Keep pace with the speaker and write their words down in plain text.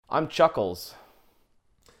I'm Chuckles.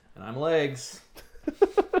 And I'm Legs.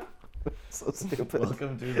 So stupid.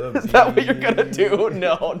 Welcome to the... Is that what you're going to do?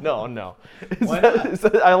 No. Why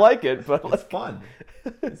not? I like it, but... It's fun.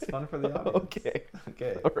 It's fun for the audience.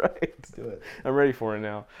 Okay. All right. Let's do it. I'm ready for it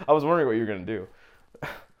now. I was wondering what you were going to do.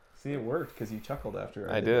 See, it worked because you chuckled after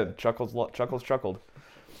I did. Chuckles chuckled.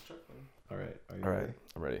 All right. Are you All right. ready?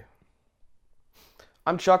 I'm ready.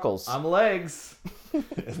 I'm Chuckles. I'm Legs.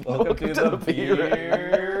 And welcome to the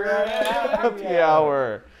Beer Happy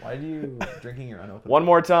Hour. Why are you drinking your unopened One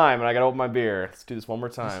more time, and I got to open my beer. Let's do this one more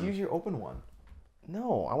Just time. use your open one.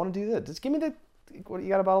 No, I want to do that. Just give me the... What, you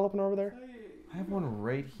got a bottle opener over there? I have one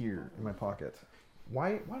right here in my pocket.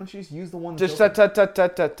 Why don't you just use the one Just that's open?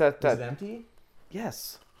 tut. Is it empty?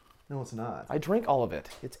 Yes. No, it's not. I drank all of it.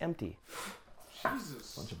 It's empty.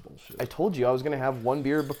 Jesus. Bunch of bullshit. I told you I was going to have one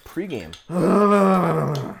beer pregame.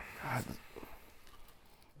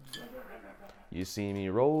 You see me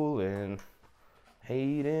rolling,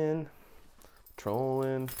 hating,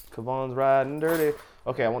 trolling, Kavon's riding dirty.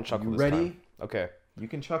 Okay, I won't chuckle You this ready? time. Okay. You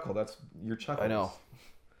can chuckle. That's your chuckle. I know.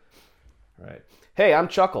 All right. Hey, I'm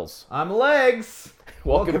Chuckles. I'm Legs.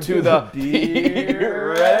 Welcome to the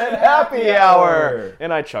Beer Red Happy Hour.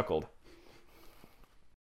 And I chuckled.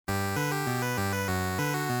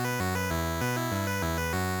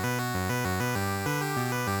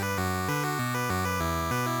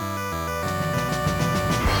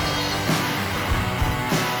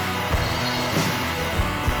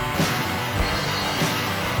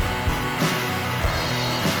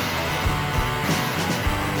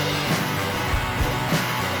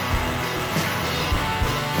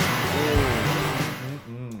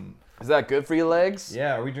 Is that good for you, Legs?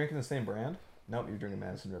 Yeah, are we drinking the same brand? Nope, you're drinking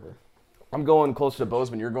Madison River. I'm going closer to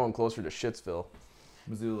Bozeman. You're going closer to Shittsville.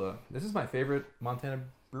 Missoula. This is my favorite Montana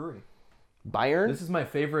brewery. Bayern? This is my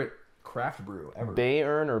favorite craft brew ever.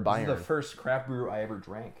 Bayern or Bayern? This is the first craft brew I ever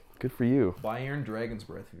drank. Good for you. Bayern Dragon's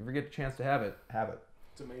Breath. If you ever get a chance to have it, have it.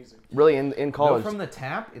 It's amazing. Really, in college? No, from the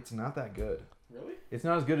tap, it's not that good. Really? It's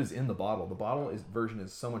not as good as in the bottle. The version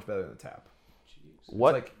is so much better than the tap. Jeez.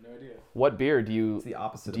 What It's like No idea. what beer do you it's the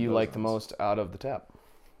opposite. do you of like the Bozo's. most out of the tap?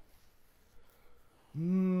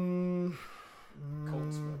 Cold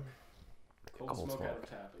smoke. Cold, Cold smoke, smoke out of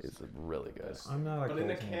tap is. It's really good. I'm not a But in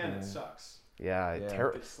a cold can, smoke it guy. sucks. Yeah, Yeah.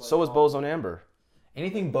 It's like so is all- Bozone Amber.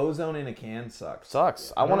 Anything Bozone in a can sucks.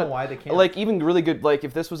 Sucks. I don't want know why they can't. Like even really good. Like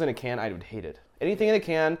if this was in a can, I would hate it. Anything in a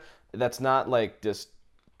can that's not like just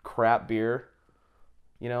crap beer,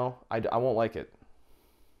 you know, I won't like it.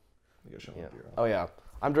 You gotta show me Yeah. the beer. Oh yeah,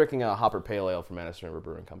 I'm drinking a Hopper Pale Ale from Madison River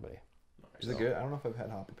Brewing Company. Is it good? I don't know if I've had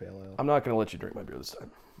Hopper Pale Ale. I'm not gonna let you drink my beer this time.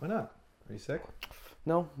 Why not? Are you sick?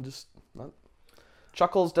 No, just not.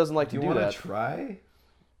 Chuckles doesn't like Do to you do want that. to try?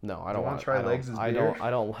 No, I you don't wanna want try I don't- Legs' I beer? don't. I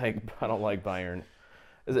don't like Bayern.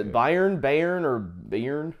 Is it Okay. Bayern or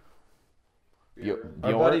Bayern? Beer.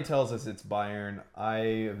 Our Bjorn? buddy tells us it's Bayern. I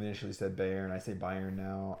initially said Bayern. I say Bayern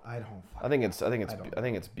now. I don't. I think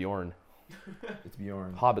it's Bjorn. It's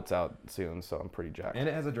Bjorn. Hobbit's out soon, so I'm pretty jacked. And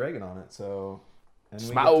it has a dragon on it, so. And we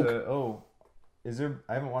Smaug. get to, is there?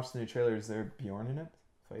 I haven't watched the new trailer. Is there Bjorn in it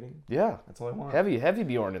fighting? Yeah, That's all I want. heavy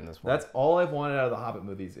Bjorn in this one. That's all I've wanted out of the Hobbit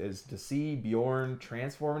movies is to see Bjorn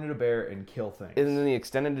transform into a bear and kill things. And in the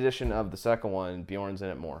extended edition of the second one, Bjorn's in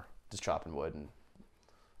it more, just chopping wood, and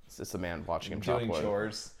it's just a man watching him chop doing wood.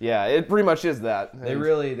 chores. Yeah, it pretty much is that. They And-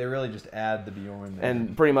 really just add the Bjorn there.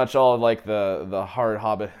 and pretty much all of, like the hard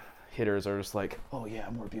Hobbit hitters are just like, oh yeah,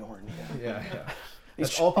 more Bjorn. Yeah. yeah. He's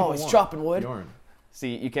That's all people he's want. chopping wood. Bjorn.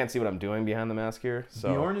 See, you can't see what I'm doing behind the mask here.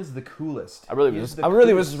 So Bjorn is the coolest. I really He was is just, the I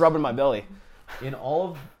really was coolest. just rubbing my belly. In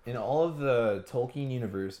all of the Tolkien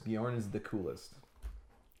universe, Bjorn is the coolest.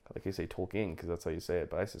 Like you say Tolkien because that's how you say it,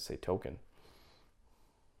 but I just say token.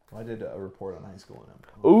 I did a report on high school on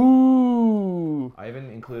him. Ooh. I even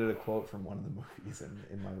included a quote from one of the movies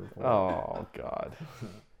in my report. Oh God,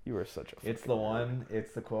 you are such a It's the one.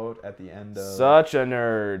 It's the quote at the end of such a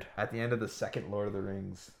nerd. at the end of the second Lord of the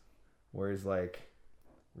Rings, where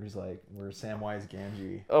Samwise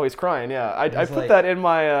Gamgee. Oh, he's crying. Yeah, I He's put like- that in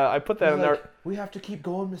my. I put that He's in there. like, we have to keep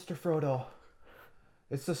going, Mr. Frodo.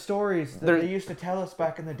 It's the stories that There- they used to tell us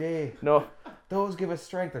back in the day. No, Those give us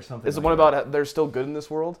strength or something. is the like one that. about they're still good in this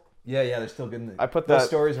world? Yeah, they're still good in the... I put Those that-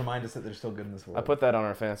 stories remind us that they're still good in this world. I put that on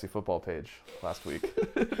our fantasy football page last week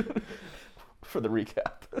for the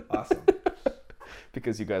recap Awesome.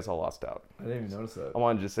 because you guys all lost out. I didn't even notice that. I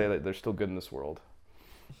wanted to say that they're still good in this world.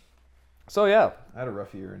 So yeah, I had a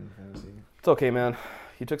rough year in fantasy. it's okay, man.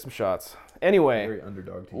 You took some shots. Anyway, Very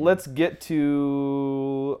underdog team. let's get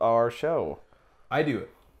to our show. I do it.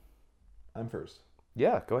 I'm first.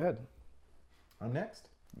 Yeah, go ahead. I'm next.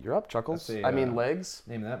 You're up, Chuckles. That's a, I mean, Legs.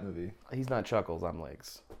 Name that movie. He's not Chuckles. I'm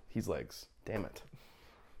Legs. He's Legs. Damn it.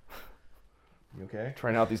 You okay?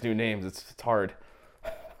 Trying out these new names. It's hard.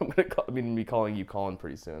 I'm gonna be calling you Colin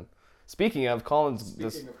pretty soon. Speaking of, Colin's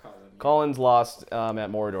Speaking of Colin, Colin's lost at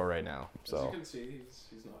Mordor right now. as you So can see,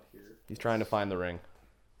 he's not here. he's trying to find the ring,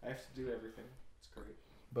 I have to do everything. It's great.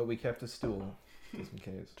 But we kept a stool just in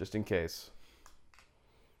case. just in case.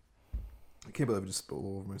 I can't believe I just spilled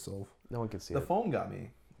all over myself. No one can see The it. foam got me.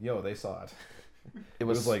 Yo, they saw it. It It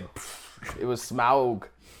was was like it was Smaug.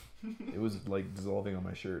 it was like dissolving on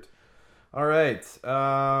my shirt. All right.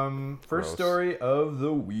 First Gross. story of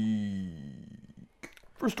the week.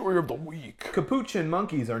 First story of the week. Capuchin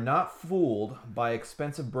monkeys are not fooled by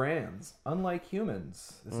expensive brands, unlike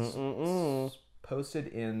humans. This is posted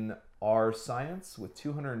in Our Science with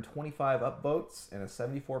 225 upvotes and a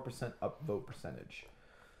 74% upvote percentage.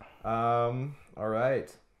 All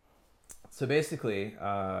right. So basically,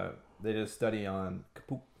 they did a study on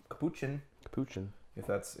capuchin. Capuchin. If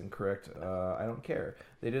that's incorrect, I don't care.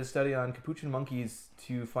 They did a study on capuchin monkeys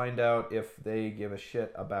to find out if they give a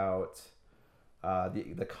shit about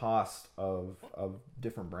the cost of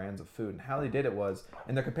different brands of food. And how they did it was,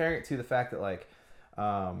 and they're comparing it to the fact that like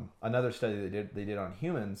another study they did on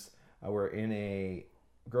humans, where in a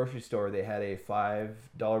grocery store they had a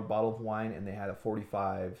 $5 bottle of wine and they had a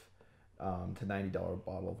 $45 to $90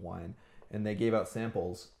 bottle of wine, and they gave out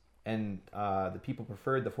samples. And the people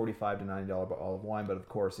preferred the $45 to $90 bottle of wine, but of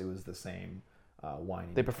course it was the same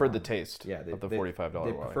wine. They preferred the Um, taste yeah, of the $45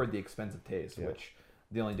 They wine. preferred the expensive taste, Yeah. which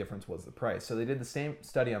the only difference was the price. So they did the same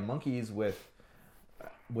study on monkeys with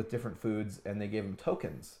different foods, and they gave them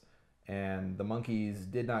tokens. And the monkeys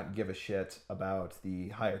did not give a shit about the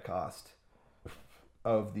higher cost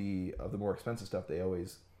of the more expensive stuff. They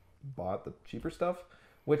always bought the cheaper stuff.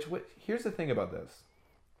 Which here's the thing about this,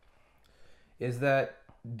 is that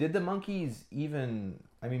did the monkeys even?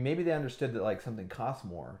 I mean, maybe they understood that like something costs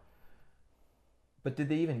more, but did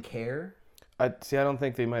they even care? I don't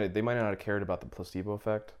think they might not have cared about the placebo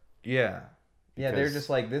effect. Yeah. Yeah, they're Because- just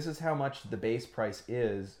like, this is how much the base price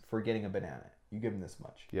is for getting a banana. You give them this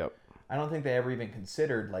much. Yep. I don't think they ever even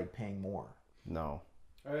considered like paying more. No.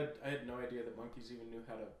 I had no idea that monkeys even knew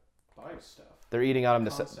how to buy stuff. They're eating out of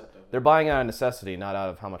Concept necessity. of it. They're buying out of necessity, not out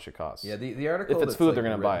of how much it costs. Yeah, the article If it's that's, food, like, they're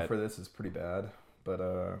gonna buy written it. for this is pretty bad. But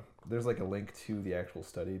there's like a link to the actual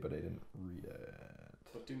study, but I didn't read it.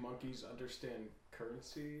 But do monkeys understand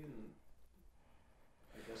currency? And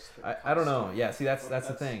I guess the I don't cost know. of- Yeah, see that's Well,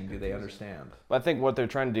 the thing. Do they confusing. understand? I think what they're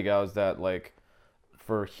trying to dig out is that, like,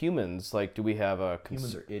 for humans, like, do we have a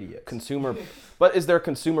Humans are idiots. consumer? But is there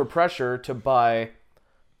consumer pressure to buy?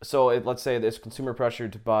 So let's say there's consumer pressure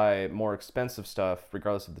to buy more expensive stuff,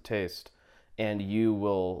 regardless of the taste, and you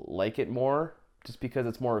will like it more just because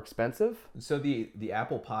it's more expensive. So the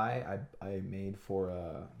apple pie I made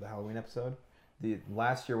for the Halloween episode, the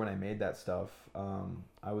last year when I made that stuff,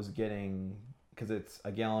 I was getting, because it's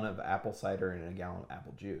a gallon of apple cider and a gallon of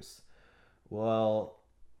apple juice. Well,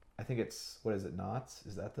 I think it's, what is it, Knott's?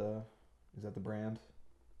 Is that the brand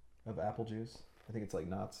of apple juice? I think it's like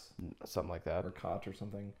Knott's Something like that. or Koch or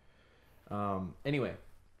something. Anyway,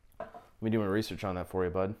 Let me do my research on that for you,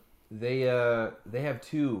 bud. they have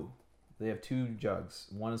two jugs.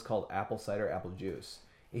 One is called apple cider apple juice.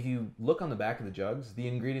 If you look on the back of the jugs, the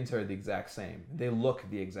ingredients are the exact same. They look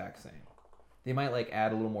the exact same. They might like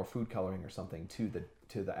add a little more food coloring or something to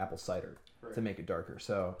the apple cider Right. to make it darker.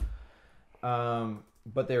 So,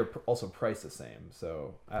 but they're also priced the same.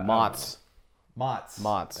 So Mott's. Mott's.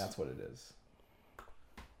 Mott's. That's what it is.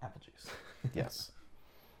 Apple juice. Yes.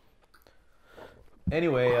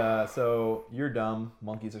 Anyway, so you're dumb.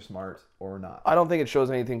 Monkeys are smart or not. I don't think it shows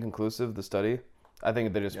anything conclusive, the study. I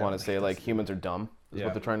think they just Yeah, want to say, like, that's- humans are dumb, is Yeah.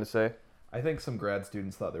 what they're trying to say. I think some grad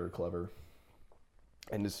students thought they were clever.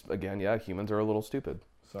 And just, again, yeah, humans are a little stupid.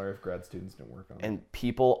 Sorry if grad students didn't work on it. And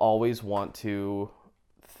people always want to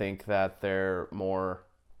think that they're more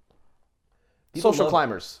People social love-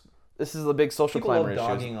 climbers. This is the big social People love climber issue.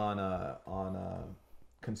 dogging on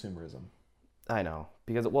consumerism. I know,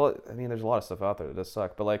 because, well, I mean, there's a lot of stuff out there that does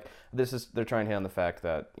suck, but like they're trying to hit on the fact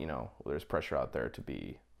that, you know, there's pressure out there to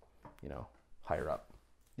be, you know, higher up.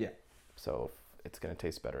 Yeah. So it's gonna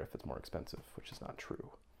taste better if it's more expensive, which is not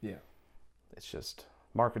true. Yeah. It's just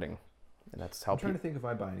marketing, and that's how I'm trying to people. think if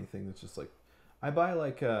I buy anything that's just like, I buy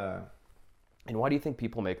like And why do you think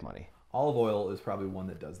people make money? olive oil is probably one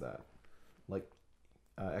that does that, like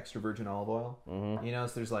extra virgin olive oil. Mm-hmm. You know,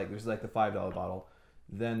 so there's like the $5 bottle,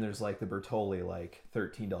 then there's like the Bertolli like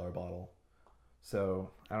 $13 bottle.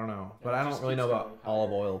 So I don't know, but it I don't just really keeps know about going olive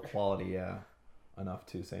higher. oil quality, enough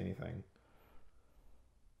to say anything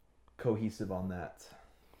cohesive on that.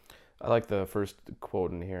 I like the first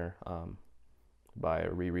quote in here by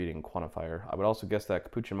rereading Quantifier. I would also guess that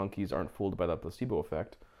capuchin monkeys aren't fooled by the placebo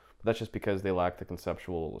effect, but that's just because they lack the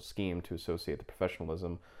conceptual scheme to associate the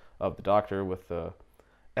professionalism of the doctor with the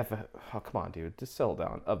oh, come on, dude, just settle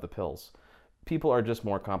down, of the pills. People are just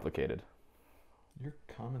more complicated. Your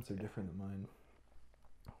comments are different than mine.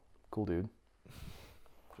 Cool, dude.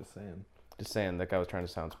 Just saying. Just saying, that guy was trying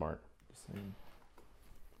to sound smart. Just saying.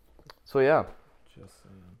 So yeah, Just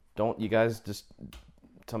saying. don't you guys just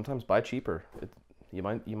sometimes buy cheaper? You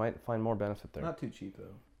might find more benefit there, Not too cheap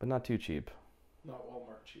though. but not too cheap. Not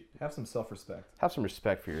Walmart cheap. Have some self-respect. Have some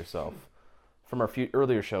respect for yourself. From our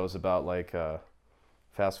earlier shows about like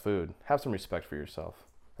fast food, have some respect for yourself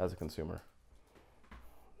as a consumer.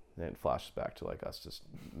 Then it flashes back to like us just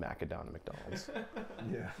macking down to McDonald's.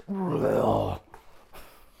 Yeah.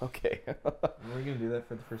 Okay. Were we gonna do that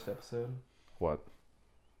for the first episode? What?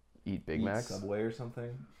 Eat Big Eat Macs? Subway or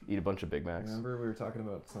something? Eat a bunch of Big Macs? Remember we were talking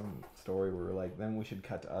about some story where we were like, then we should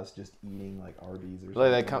cut to us just eating like Arby's or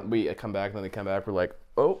something. Like we come back, and then they come back. We're like,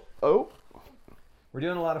 oh. We're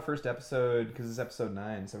doing a lot of first episode because it's episode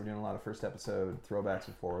 9, so we're doing a lot of first episode throwbacks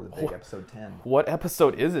before the big episode 10. What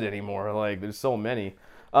episode is it anymore? Like, there's so many.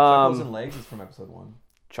 Chuckles and Legs is from episode 1.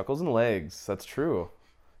 Chuckles and Legs. That's true.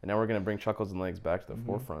 And now we're gonna bring Chuckles and Legs back to the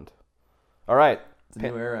forefront. All right. It's a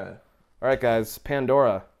new era. All right, guys.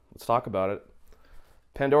 Pandora. Let's talk about it.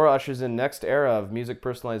 Pandora ushers in next era of music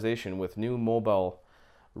personalization with new mobile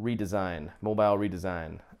redesign.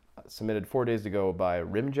 Submitted 4 days ago by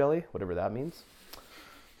Rim Jelly, whatever that means.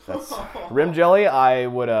 That's Rim Jelly. I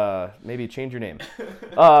would maybe change your name.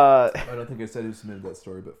 I don't think I said who submitted that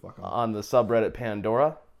story, but fuck 'em. On the subreddit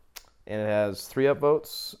Pandora, and it has 3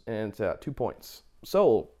 upvotes and it's at 2 points.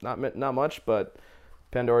 So not much, but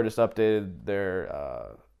Pandora just updated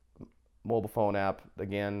their mobile phone app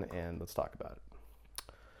again, and let's talk about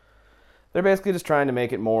it. They're basically just trying to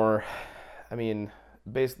make it more. I mean,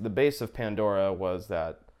 the base of Pandora was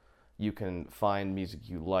that you can find music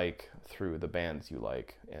you like through the bands you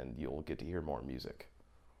like, and you'll get to hear more music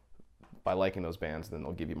by liking those bands. Then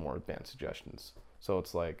they'll give you more band suggestions. So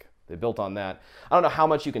it's like they built on that. I don't know how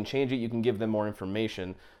much you can change it. You can give them more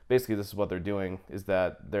information. Basically, this is what they're doing: is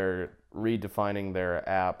that they're redefining their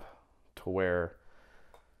app to where.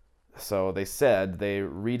 So they said they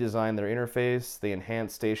redesigned their interface. They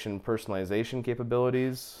enhanced station personalization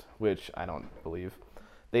capabilities, which I don't believe.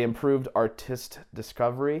 They improved artist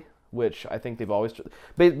discovery, which I think they've always.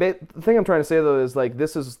 The thing I'm trying to say though is like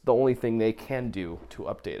this is the only thing they can do to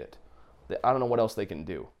update it. I don't know what else they can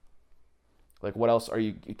do. Like what else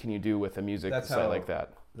can you do with a music site like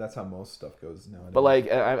that? That's how most stuff goes nowadays. But like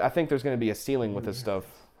I think there's going to be a ceiling with this stuff.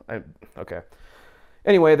 Okay.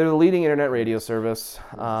 Anyway, they're the leading internet radio service.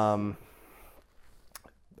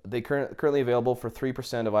 They currently available for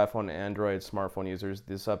 3% of iPhone and Android smartphone users.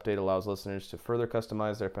 This update allows listeners to further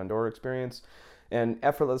customize their Pandora experience and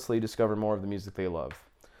effortlessly discover more of the music they love.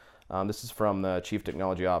 This is from the Chief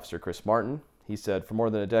Technology Officer, Chris Martin. He said, for more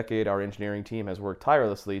than a decade, our engineering team has worked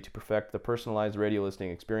tirelessly to perfect the personalized radio listening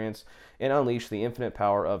experience and unleash the infinite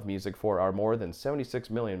power of music for our more than 76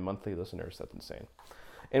 million monthly listeners. That's insane.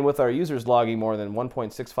 And with our users logging more than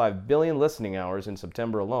 1.65 billion listening hours in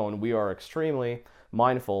September alone, we are extremely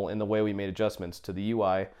mindful in the way we made adjustments to the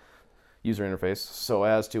UI user interface so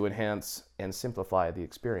as to enhance and simplify the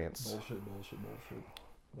experience. Bullshit.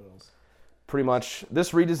 What else? Pretty much,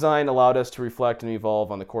 this redesign allowed us to reflect and evolve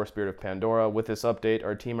on the core spirit of Pandora. With this update,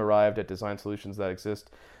 our team arrived at design solutions that exist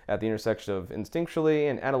at the intersection of instinctually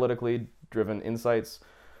and analytically driven insights.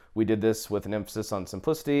 We did this with an emphasis on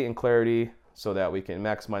simplicity and clarity so that we can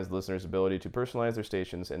maximize the listener's ability to personalize their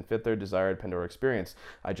stations and fit their desired Pandora experience.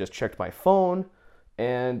 I just checked my phone,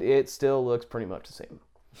 and it still looks pretty much the same.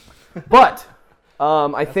 But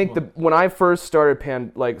I think when I first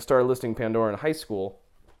started listening Pandora in high school,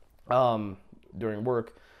 during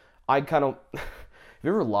work, I kind of. Have you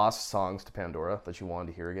ever lost songs to Pandora that you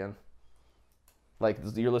wanted to hear again? Like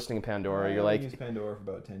you're listening to Pandora, you're like. I used Pandora for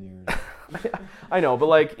about 10 years. I know, but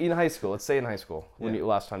like in high school, let's say in high school, when you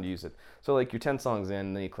last time you use it. So like you're 10 songs in,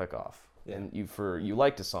 and then you click off, and you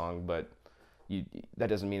liked a song, but that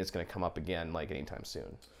doesn't mean it's going to come up again like anytime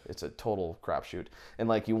soon. It's a total crapshoot, and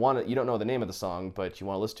like you don't know the name of the song, but you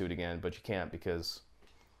want to listen to it again, but you can't because.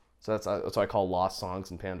 So that's what I call lost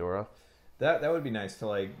songs in Pandora. That would be nice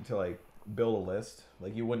to build a list.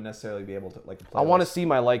 Like you wouldn't necessarily be able to like. I want to see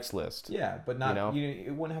my likes list. Yeah, but not.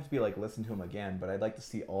 It wouldn't have to be like listen to them again. But I'd like to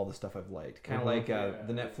see all the stuff I've liked. Kind of like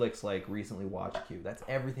the Netflix like recently watched queue. That's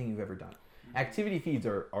everything you've ever done. Activity feeds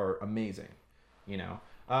are amazing.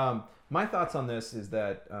 My thoughts on this is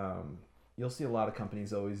that you'll see a lot of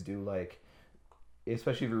companies always do like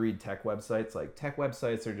especially if you read tech websites, like tech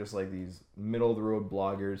websites are just like these middle of the road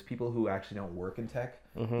bloggers, people who actually don't work in tech.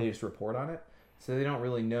 They just report on it, so they don't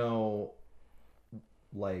really know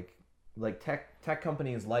like tech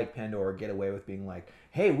companies like Pandora get away with being like,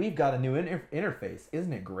 hey, we've got a new interface,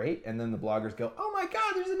 isn't it great? And then the bloggers go, oh my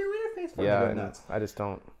god, there's a new interface for Yeah, me. and Nuts. I just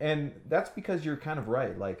don't. And that's because you're kind of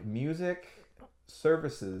right. Like music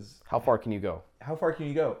services, How far can you go? how far can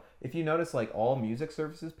you go? If you notice, like all music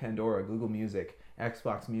services, Pandora, Google Music,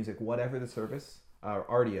 Xbox Music, whatever the service,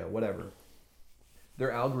 Ardia, whatever,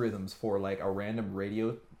 their algorithms for like a random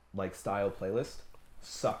radio like style playlist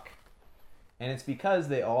suck. And it's because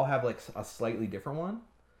they all have like a slightly different one,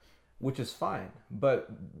 which is fine.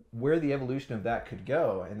 But where the evolution of that could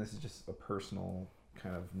go, and this is just a personal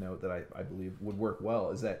kind of note that I believe would work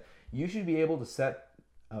well, is that you should be able to set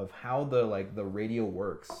of how the radio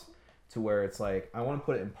works to where it's like, I want to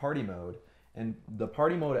put it in party mode, and the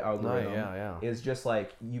party mode algorithm is just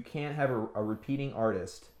like, you can't have a repeating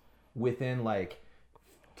artist within like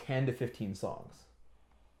 10 to 15 songs.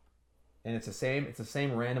 And it's the same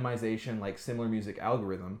randomization, like similar music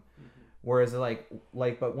algorithm. Whereas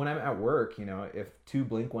but when I'm at work, you know, if 2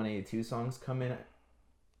 Blink-182 songs come in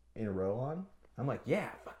a row on, I'm like, yeah,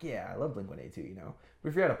 fuck yeah, I love Blink-182, you know. But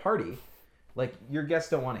if you're at a party, like your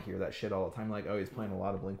guests don't want to hear that shit all the time. Like, oh, he's playing a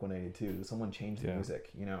lot of Blink-182. Someone change the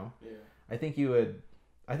music, you know. Yeah. I think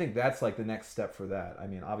that's like the next step for that. I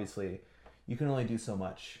mean, obviously, you can only do so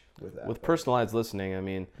much with that. With personalized listening, I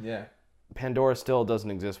mean, yeah. Pandora still doesn't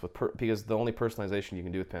exist because the only personalization you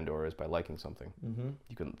can do with Pandora is by liking something.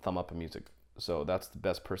 You can thumb up a music, so that's the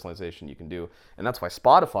best personalization you can do, and that's why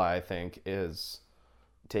Spotify, I think, is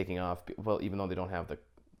taking off. Well, even though they don't have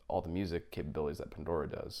all the music capabilities that Pandora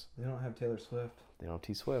does. They don't have Taylor Swift. They don't have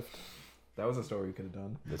T Swift. That was a story you could have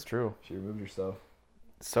done. That's true. She removed herself.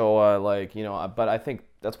 So, but I think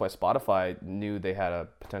that's why Spotify knew they had a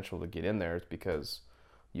potential to get in there, is because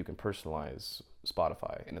you can personalize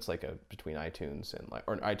Spotify, and it's like between iTunes and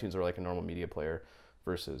or iTunes are like a normal media player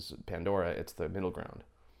versus Pandora. It's the middle ground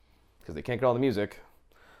because they can't get all the music,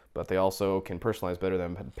 but they also can personalize better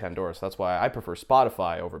than Pandora. So that's why I prefer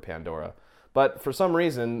Spotify over Pandora. But for some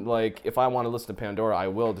reason, like if I want to listen to Pandora, I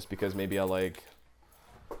will, just because maybe I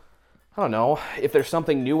don't know, if there's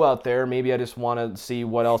something new out there, maybe I just want to see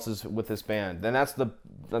what else is with this band. Then that's why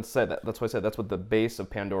I said that's what the base of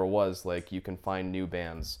Pandora was. Like, you can find new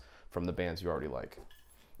bands from the bands you already like.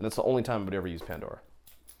 And that's the only time I would ever use Pandora.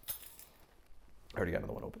 I already got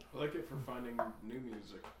another one open. I like it for finding new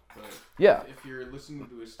music, but Yeah. if you're listening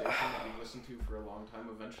to a station that you listen to for a long time,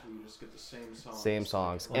 eventually you just get the same songs. Same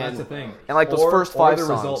songs. Well, that's the thing. And like those first 5 the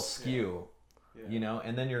songs. results skew. Yeah. You know,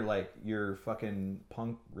 and then your fucking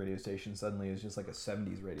punk radio station suddenly is just like a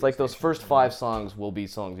 70s radio It's like those station, first you know? 5 songs will be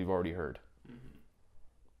songs you've already heard.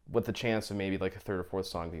 With the chance of maybe like a third or fourth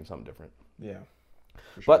song being something different. Yeah.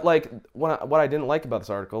 For sure. But like what I didn't like about this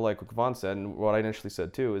article, like what Vaughn said, and what I initially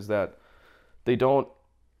said too, is that they don't.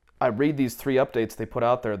 I read these 3 updates they put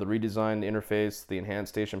out there: the redesigned interface, the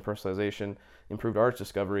enhanced station personalization, improved artist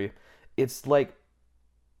discovery. It's like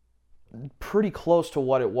pretty close to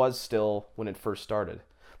what it was still when it first started.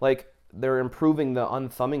 Like, they're improving the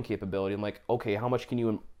unthumbing capability. I'm like, okay, how much can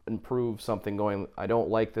you improve something going, I don't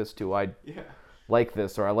like this to I like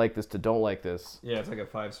this, or I like this to don't like this? Yeah, it's like a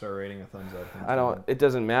 5-star rating, a thumbs up. It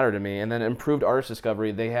doesn't matter to me. And then improved artist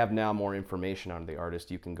discovery, they have now more information on the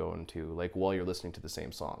artist you can go into, like, while you're listening to the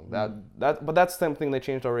same song. But that's something they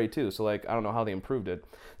changed already too. So like, I don't know how they improved it.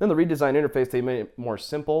 Then the redesigned interface, they made it more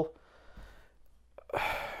simple.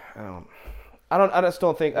 I just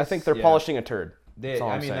don't think. I think they're polishing a turd.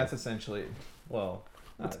 That's essentially, well,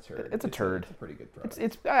 not a turd. It's a turd. It's a pretty good product.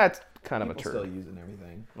 It's kind of a People turd. still using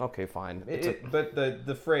everything. Okay, fine. But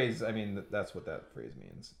the phrase, I mean, that's what that phrase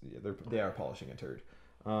means. Yeah, they are polishing a turd.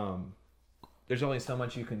 There's only so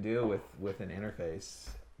much you can do with an interface,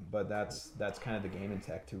 but that's kind of the game in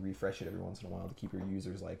tech, to refresh it every once in a while to keep your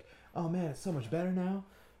users like, oh man, it's so much better now.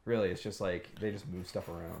 Really, it's just like they just move stuff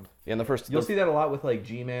around. Yeah, You'll see that a lot with like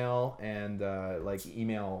Gmail and like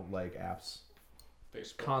email like apps.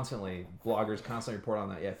 Facebook. Constantly, bloggers constantly report on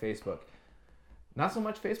that. Yeah, Facebook. Not so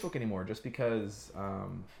much Facebook anymore, just because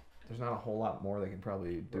there's not a whole lot more they can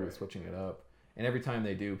probably do with switching it up. And every time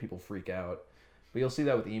they do, people freak out. But you'll see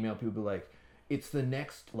that with email. People be like, "It's the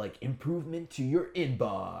next like improvement to your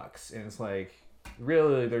inbox," and it's like,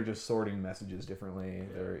 really, they're just sorting messages differently.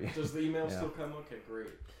 Does the email still come? Okay, great.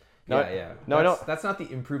 That's not the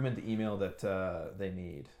improvement to email that they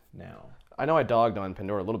need now. I know I dogged on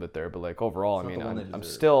Pandora a little bit there, but like overall, I mean, I'm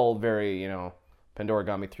still very, Pandora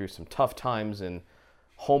got me through some tough times in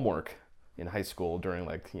homework in high school during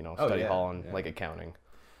like, study hall and like accounting.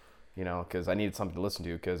 you know, because I needed something to listen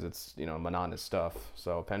to because it's, you know, monotonous stuff.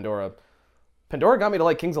 So Pandora got me to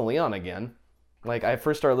like Kings of Leon again. Like, I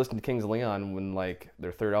first started listening to Kings of Leon when, like,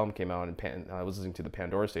 their third album came out, and I was listening to the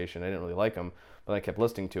Pandora station. I didn't really like them, but I kept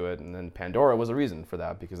listening to it, and then Pandora was a reason for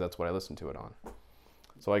that, because that's what I listened to it on.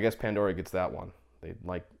 So I guess Pandora gets that one. They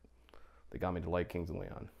got me to like Kings of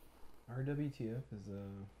Leon. RWTF is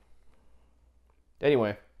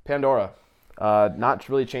Anyway, Pandora. Not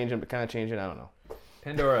really changing, but kind of changing. I don't know.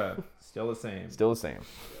 Pandora, still the same. Still the same.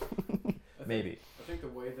 Maybe. I think the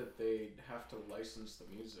way that they have to license the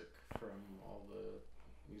music from all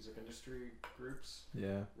the music industry groups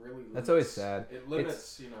Yeah. really limits, That's always sad. It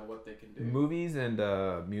limits, you know, what they can do. Movies and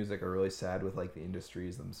music are really sad with like the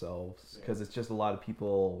industries themselves because it's just a lot of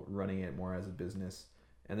people running it more as a business,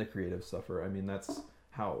 and the creative suffer. I mean, that's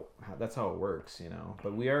how it works, you know.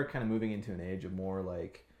 But we are kind of moving into an age of more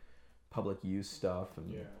like public use stuff,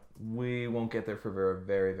 and we won't get there for a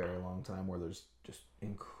very, very, very long time where there's just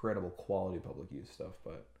incredible quality public use stuff.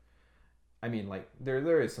 But I mean, like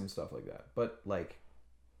there is some stuff like that, but like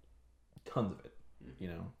tons of it, you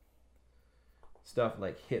know. Stuff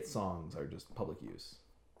like hit songs are just public use.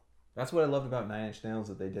 That's what I loved about Nine Inch Nails,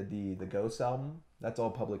 that they did the Ghost album. That's all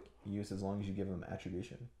public use as long as you give them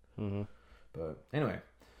attribution. Mm-hmm. But anyway,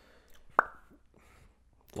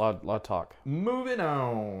 Lot of talk. moving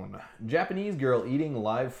on. Japanese girl eating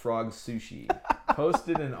live frog sushi.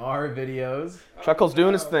 Posted in our videos Chuckle's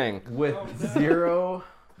doing his thing. with zero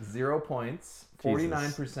points,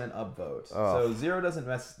 49% upvote. Oh. So zero doesn't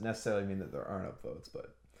necessarily mean that there aren't upvotes,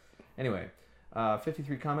 but anyway,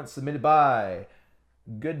 53 comments submitted by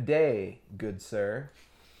Good Day, Good Sir.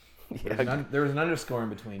 There was an underscore in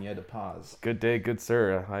between. You had to pause. Good day, good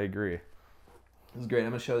sir. I agree. This is great. I'm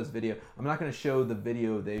going to show this video. I'm not going to show the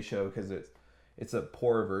video they show because it's a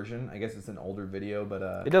poor version. I guess it's an older video, but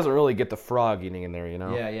It doesn't really get the frog eating in there, you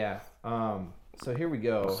know? yeah. So here we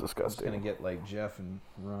go. That's I'm just disgusting. going to get like Jeff and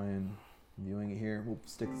Ryan viewing it here. We'll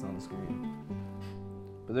stick this on the screen.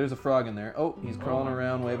 But there's a frog in there. Oh, he's crawling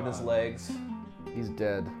around, waving his legs. He's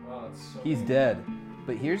dead. Oh, that's so He's dead.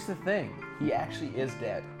 But here's the thing. He actually is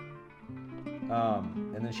dead.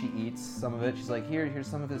 And then she eats some of it. She's like, here's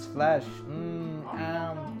some of his flesh.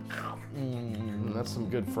 That's some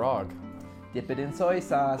good frog. Dip it in soy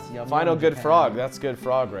sauce. Yum, Final yum, good Japan. frog. That's good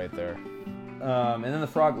frog right there. And then the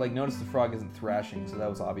frog, like, notice the frog isn't thrashing, so that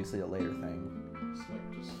was obviously a later thing. It's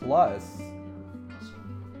like just Plus,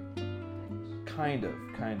 muscle. kind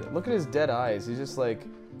of. Look at his dead eyes. He's just like,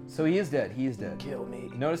 So he is dead. He is dead. kill me.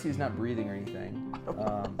 Notice he's not breathing or anything.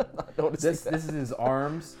 This This is his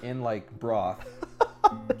arms in like broth.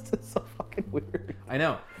 is so fucking weird. I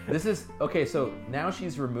know. This is okay. So now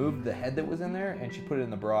she's removed the head that was in there, and she put it in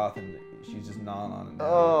the broth, and she's just gnawing on it. now.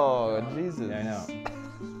 Oh, Jesus. Yeah, I know.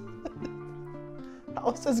 How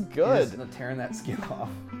is this Just good? tearing that skin off.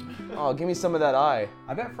 Oh, give me some of that eye.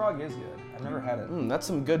 I bet frog is good. I've never had it. That's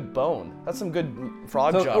some good bone. That's some good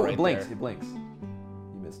frog So, jaw right it blinks. there. It blinks.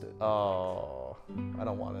 You missed it. Oh, I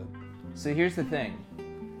don't want it. So here's the thing.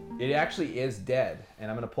 It actually is dead, and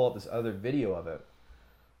I'm gonna pull up this other video of it.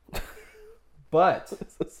 But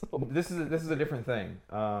this is a different thing.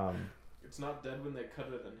 It's not dead when they cut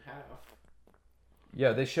it in half.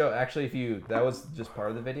 Yeah, they show actually that was just part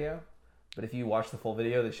of the video, but if you watch the full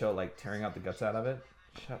video, they show it like tearing out the guts out of it.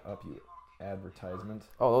 Shut up, you advertisement.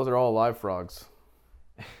 Oh, those are all live frogs.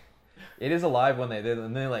 It is alive when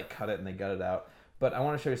they like cut it and they gut it out. But I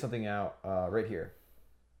want to show you something out right here.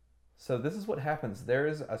 So this is what happens. There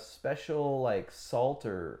is a special like salt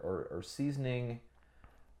or seasoning.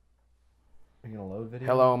 Are you gonna load video?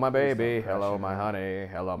 Hello, my Please baby. don't crash Hello, your- my honey.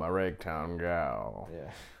 Hello, my Ragtown gal.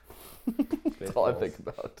 Yeah. That's all I think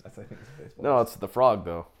about. That's I think it's baseball. No, it's the frog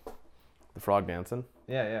though. The frog dancing.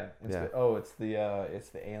 Yeah. Yeah. It's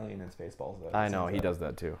the alien in Spaceballs. That I know sings he that. does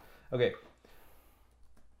that too. Okay.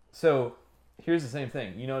 So here's the same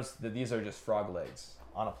thing. You notice that these are just frog legs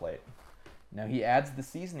on a plate. Now he adds the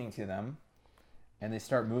seasoning to them, and they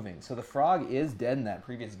start moving. So the frog is dead in that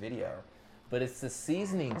previous video, but it's the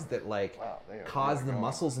seasonings that like cause the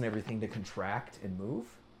muscles and everything to contract and move,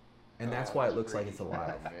 and that's why it looks like it's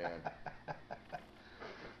alive. Man.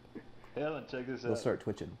 Helen, check this They'll out. start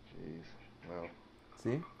twitching. Jeez. Well,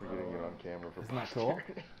 See? we're getting it on camera for Isn't that cool?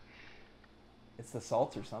 It's the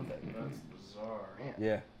salt or something. That's bizarre.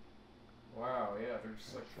 Yeah. Wow, yeah, they're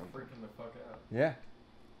just like freaking the fuck out. Yeah.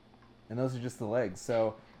 And those are just the legs.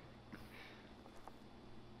 So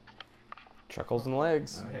Chuckles and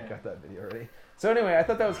legs. I got that video already. So anyway, I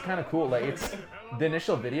thought that was kind of cool. Like it's the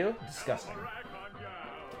initial video, disgusting.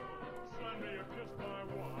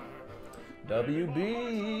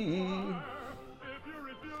 WB.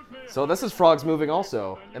 So this is frogs moving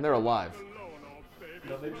also, and they're alive.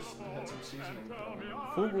 No, they just had some seasoning put on them.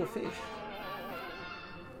 Fugu fish.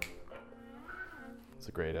 It's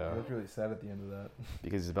a great, I looked really sad at the end of that.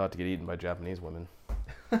 because he's about to get eaten by Japanese women.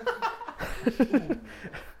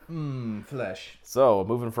 Flesh. So,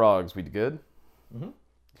 moving frogs, we good? Mhm.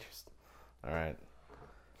 All right.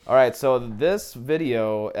 All right, so this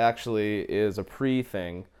video actually is a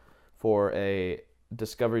pre-thing for a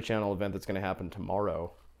Discovery Channel event that's going to happen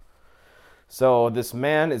tomorrow. So this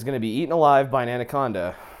man is going to be eaten alive by an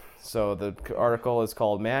anaconda. So the article is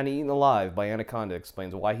called "Man Eaten Alive by Anaconda,"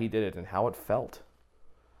 explains why he did it and how it felt.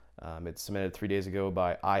 It's submitted 3 days ago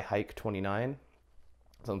by iHike29.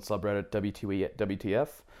 It's on subreddit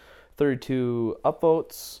WTF. 32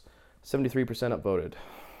 upvotes, 73% upvoted.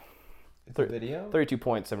 It's a video?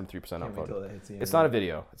 32.73% Can't wait till upvoted. that hits the It's end. not a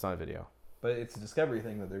video. It's not a video. But it's a Discovery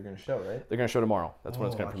thing that they're going to show, right? They're going to show tomorrow. That's when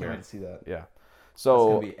it's going I to can't premiere. wait to see that. Yeah.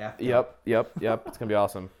 So That's gonna be effed yep. It's gonna be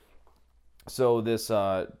awesome. So this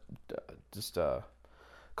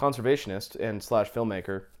conservationist and /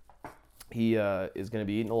 filmmaker, he is gonna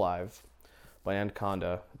be eaten alive by an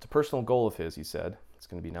anaconda. It's a personal goal of his. He said it's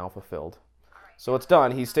gonna be now fulfilled. So it's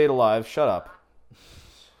done. He stayed alive. Shut up. I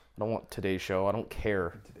don't want Today's Show. I don't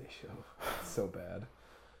care. Today's Show. It's so bad.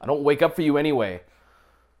 I don't wake up for you anyway.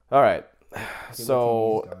 All right.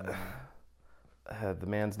 So the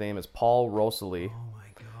man's name is Paul Rosalie. Oh my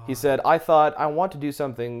god. He said, I thought I want to do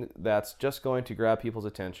something that's just going to grab people's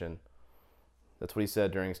attention. That's what he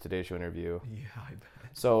said during his Today Show interview. Yeah, I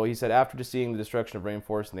bet. So he said, after just seeing the destruction of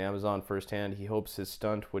rainforests in the Amazon firsthand, he hopes his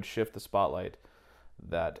stunt would shift the spotlight,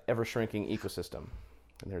 that ever-shrinking ecosystem.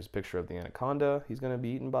 And there's a picture of the anaconda he's going to be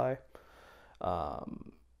eaten by.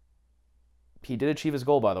 He did achieve his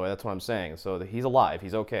goal, by the way. That's what I'm saying. So he's alive.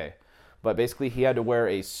 He's okay. But basically, he had to wear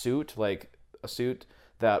a suit, like a suit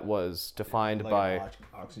that was defined Like by... an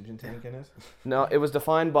oxygen tank in it? No, it was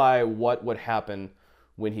defined by what would happen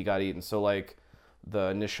when he got eaten. So, like, the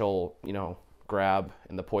initial, grab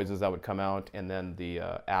and the poisons that would come out, and then the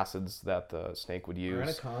acids that the snake would Are use.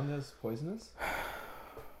 anacondas poisonous?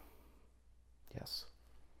 Yes.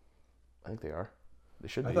 I think they are. They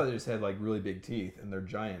should I be. thought they just had like really big teeth and they're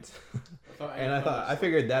giants. thought And I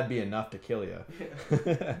figured that'd be enough to kill you.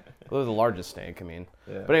 Well, they're the largest snake, I mean.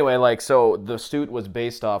 Yeah. But anyway, so the suit was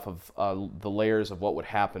based off of the layers of what would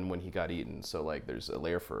happen when he got eaten. So, like, there's a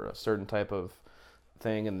layer for a certain type of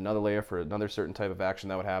thing and another layer for another certain type of action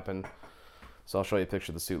that would happen. So I'll show you a picture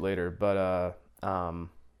of the suit later. But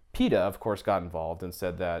PETA, of course, got involved and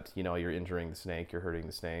said that, you're injuring the snake, you're hurting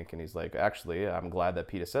the snake. And he's like, actually, I'm glad that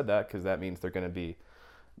PETA said that, because that means they're going to be...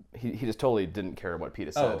 He just totally didn't care what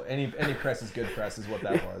PETA said. Oh, any press is good press is what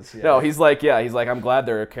that was. Yeah. No, he's like, I'm glad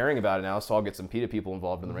they're caring about it now, so I'll get some PETA people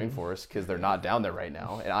involved in the rainforest, because they're not down there right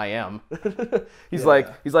now, and I am. He's like,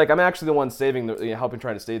 I'm actually the one helping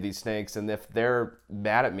try to save these snakes, and if they're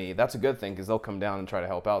mad at me, that's a good thing, because they'll come down and try to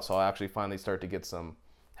help out, so I'll actually finally start to get some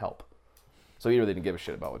help. So he really didn't give a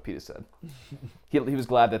shit about what PETA said. He was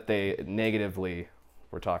glad that they negatively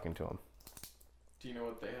were talking to him. Do you know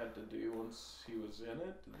what they had to do once he was in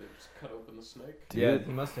it? Did they just cut open the snake? Yeah,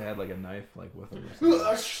 he must have had like a knife like with him.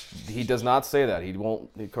 Or something. He does not say that. He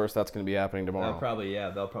won't. Of course, that's going to be happening tomorrow.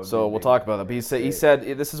 They'll probably. So we'll talk about that. But he said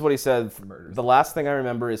this is what he said. Murders. The last thing I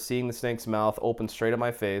remember is seeing the snake's mouth open straight at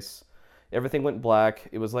my face. Everything went black.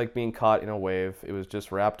 It was like being caught in a wave. It was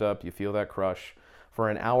just wrapped up. You feel that crush. For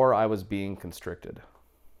an hour, I was being constricted.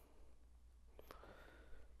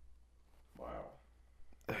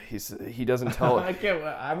 He doesn't tell.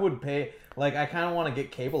 I would pay. Like, I kind of want to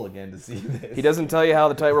get cable again to see this. He doesn't tell you how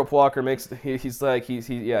the tightrope walker makes. He teased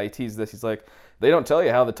this. He's like, they don't tell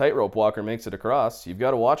you how the tightrope walker makes it across. You've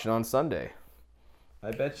got to watch it on Sunday.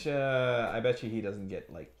 I bet you he doesn't get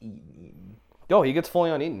like eaten. Oh, he gets fully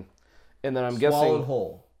on eaten, and then I'm Swallowed guessing.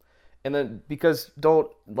 whole. And then because don't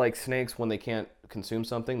like snakes when they can't consume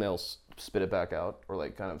something, they'll spit it back out or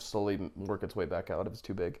like kind of slowly work its way back out if it's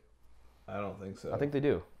too big. I don't think so. I think they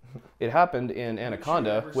do. It happened in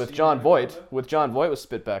Anaconda ever with seen John Voight. Anaconda? With John Voight was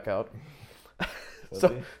spit back out. Was he?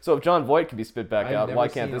 So if John Voight can be spit back I've out, never why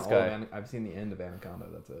can't seen this all of guy? I've seen the end of Anaconda.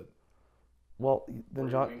 That's it. Well, then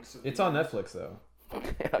John It's on Netflix though.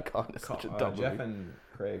 Anaconda is such a dumb Jeff movie. and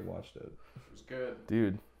Craig watched it. It was good.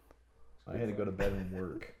 Dude. I had to go to bed and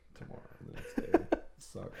work tomorrow the next day. It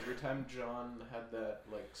sucked. Every time John had that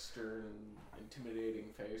like stern, intimidating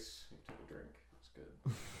face, he took a drink. It was good.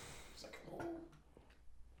 It's like, oh.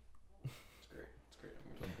 It's great. It's great.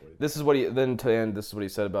 This is what he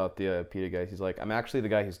said about the PETA guy. He's like, I'm actually the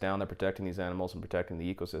guy who's down there protecting these animals and protecting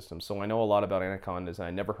the ecosystem. So I know a lot about anacondas, and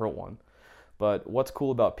I never hurt one. But what's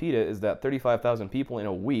cool about PETA is that 35,000 people in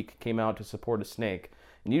a week came out to support a snake,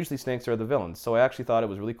 And usually snakes are the villains. So I actually thought it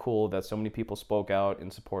was really cool that so many people spoke out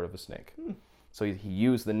in support of a snake. So he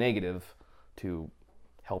used the negative to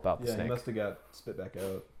help out the Yeah, snake. he must have got spit back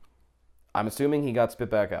out. I'm assuming he got spit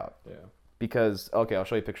back out. Yeah. Because, okay, I'll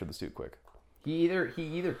show you a picture of the suit quick. He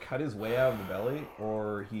either cut his way out of the belly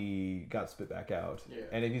or he got spit back out. Yeah.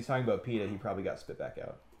 And if he's talking about PETA, he probably got spit back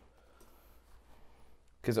out.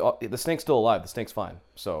 Because the snake's still alive. The snake's fine.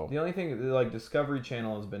 So The only thing, like, Discovery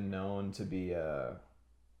Channel has been known to be,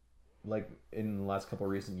 like, in the last couple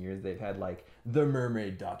of recent years, they've had, like, the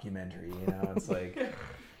mermaid documentary, you know? It's like,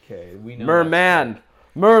 okay, we know. Merman!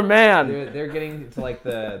 Merman! They're getting to, like,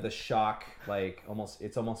 the shock, like,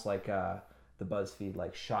 it's almost like the BuzzFeed,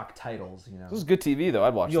 like, shock titles, you know? This is good TV, though.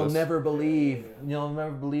 I'd watch You'll this. never believe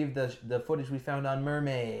the footage we found on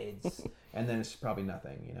mermaids. And then it's probably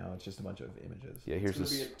nothing, you know? It's just a bunch of images. Yeah, It's here's going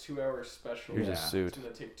to be this. a 2-hour special. Here's Yeah. a suit. It's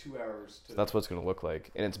going to take 2 hours to... That's what it's going to look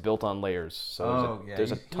like. And it's built on layers. So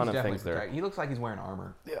there's a ton of things there. He looks like he's wearing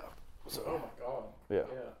armor. Yeah. Oh my god. Yeah.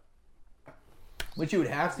 Which you would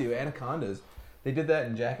have to. Anacondas. They did that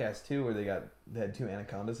in Jackass 2 where they had 2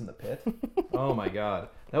 anacondas in the pit. Oh my god.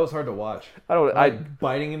 That was hard to watch. Like,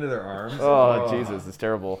 Biting into their arms. Oh, Jesus. It's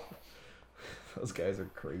terrible. Those guys are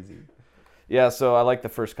crazy. Yeah, so I like the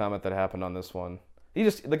first comment that happened on this one. The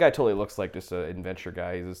guy totally looks like just an adventure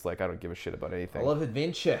guy. He's just like, I don't give a shit about anything. I love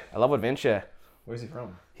adventure. I love adventure. Where's he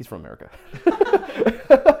from? He's from America.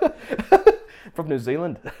 From New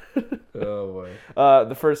Zealand. Oh boy.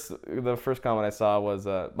 The first comment I saw was,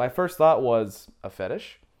 my first thought was a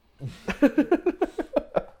fetish.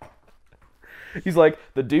 He's like,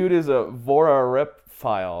 the dude is a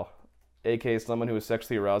vorarephile, aka someone who is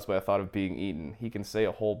sexually aroused by the thought of being eaten. He can say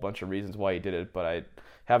a whole bunch of reasons why he did it, but I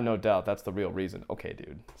have no doubt that's the real reason. Okay,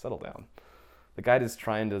 dude, settle down. The guy is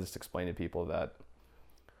trying to just explain to people that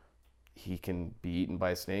he can be eaten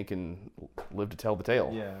by a snake and live to tell the tale.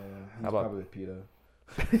 Yeah. He's How about- probably with PETA.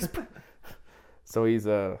 So he's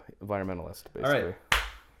a environmentalist, basically. All right.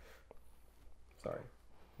 Sorry.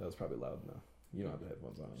 That was probably loud enough. You don't have the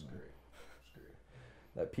headphones on. It's great.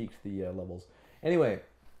 That peaked the levels. Anyway,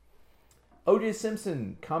 O.J.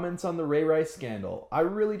 Simpson comments on the Ray Rice scandal. I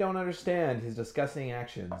really don't understand his disgusting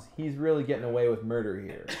actions. He's really getting away with murder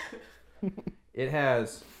here. It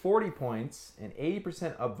has 40 points, an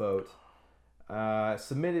 80% upvote,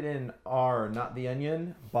 submitted in R, Not the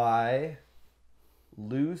Onion, by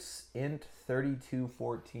Loose Int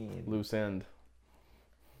 3214. Loose end.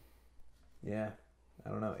 Yeah, I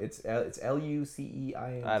don't know. It's L-U-C-E-I-N-T.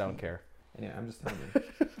 I don't care. Anyway, I'm just telling you.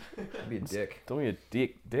 Don't be a dick. Don't be a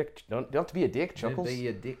dick. Don't have to be a dick, Chuckles. Don't be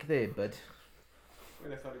a dick there, bud.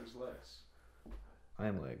 Wait, I thought it was legs. I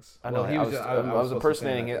am legs. I know. Well, he I was was supposed to say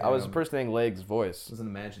impersonating that, it. I was yeah. impersonating Legs' It voice. was an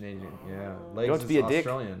imagination. Yeah, Oh. legs don't have to is be a dick.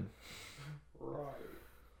 Australian. Right.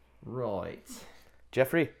 Right,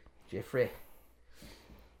 Jeffrey, Jeffrey.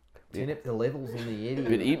 Turn up the levels on the been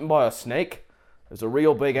Eddie. eaten by a snake? There's a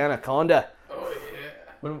real big anaconda. Oh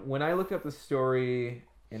yeah. When I looked up the story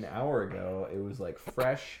an hour ago, it was like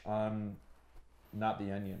fresh on Not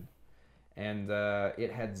the Onion, and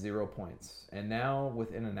it had 0 points. And now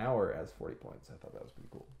within an hour, it has 40 points. I thought that was pretty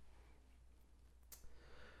cool.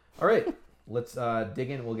 All right, let's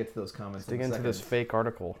dig in. We'll get to those comments. Dig in a into second. this fake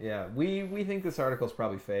article. Yeah, we think this article's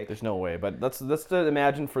probably fake. There's no way, but let's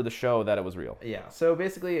imagine for the show that it was real. Yeah, so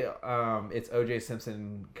basically, it's O.J.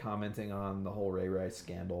 Simpson commenting on the whole Ray Rice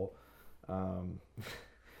scandal.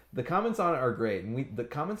 The comments on it are great, and the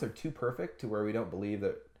comments are too perfect to where we don't believe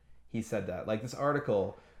that he said that. Like this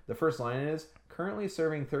article, the first line is, currently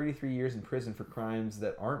serving 33 years in prison for crimes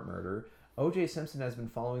that aren't murder, O.J. Simpson has been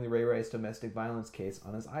following the Ray Rice domestic violence case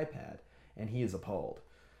on his iPad, and he is appalled.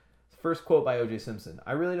 First quote by O.J. Simpson,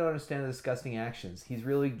 I really don't understand the disgusting actions. He's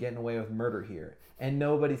really getting away with murder here. And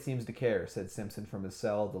nobody seems to care, said Simpson from his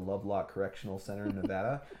cell at the Lovelock Correctional Center in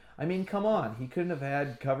Nevada. I mean, come on. He couldn't have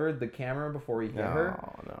had covered the camera before he hit her.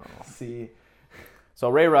 No. See, So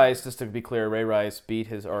Ray Rice, just to be clear, Ray Rice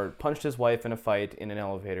punched his wife in a fight in an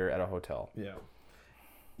elevator at a hotel. yeah.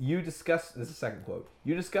 This is the second quote.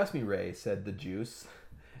 You disgust me, Ray, said the juice.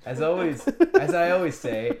 As I always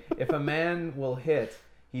say, if a man will hit,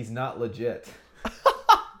 he's not legit.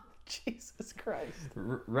 Jesus Christ.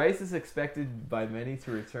 Rice is expected by many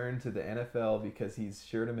to return to the NFL because he's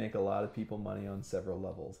sure to make a lot of people money on several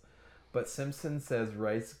levels. But Simpson says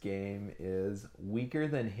Rice's game is weaker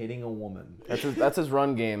than hitting a woman. That's his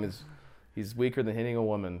run game. He's weaker than hitting a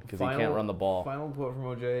woman because he can't run the ball. Final quote from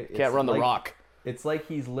OJ. Can't run the rock. It's like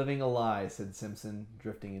he's living a lie, said Simpson,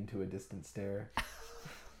 drifting into a distant stare.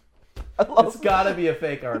 It's gotta be a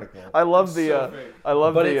fake article. I love It's the. so fake. I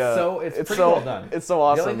love But the. it's pretty well done. It's so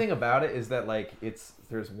awesome. The only thing about it is that like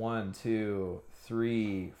there's 1, 2,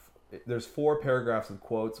 there's 4 paragraphs of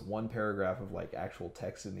quotes, 1 paragraph of like actual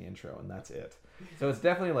text in the intro, and that's it. So it's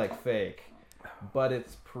definitely like fake, but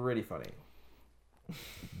it's pretty funny.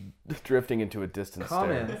 Drifting into a distant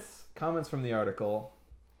stare. Comments from the article.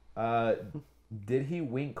 Did he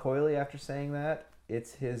wink coyly after saying that?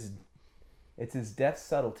 It's his deaf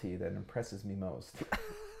subtlety that impresses me most.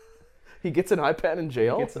 He gets an iPad in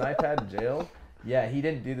jail? He gets an iPad in jail? Yeah, he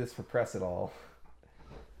didn't do this for press at all.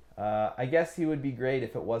 I guess he would be great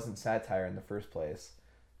if it wasn't satire in the first place.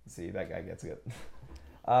 See, that guy gets it.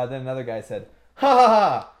 Then another guy said, ha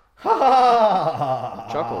ha ha ha ha.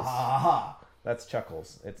 Chuckles. Ha, ha. That's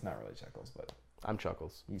Chuckles. It's not really Chuckles, but I'm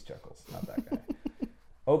Chuckles. he's Chuckles, not that guy.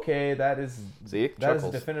 Okay, that is See? that is a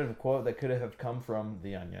Chuckles. definitive quote that could have come from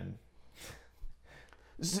The Onion.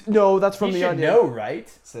 No, that's from You The should Onion. know, right?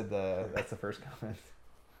 That's the first comment.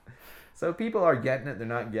 So people are getting it, they're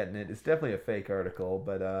not getting it. It's definitely a fake article,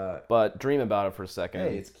 but But dream about it for a second.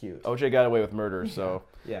 hey, it's cute. OJ got away with murder, so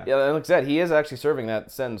Yeah. yeah. Like I said, he is actually serving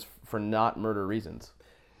that sentence for not murder reasons.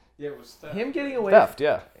 Yeah, it was theft. Him getting away Theft,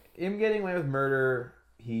 yeah. him getting away with murder,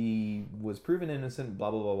 he was proven innocent,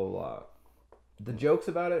 blah blah blah blah blah. The jokes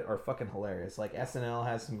about it are fucking hilarious. Like SNL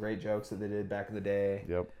has some great jokes that they did back in the day.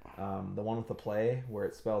 Yep. The one with the play where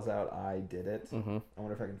it spells out "I did it." Mm-hmm. I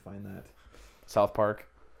wonder if I can find that. South Park,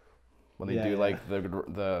 when they Yeah, do yeah. like the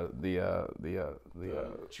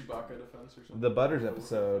Chewbacca defense or something. The Butters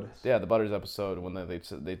episode. yeah, the Butters episode when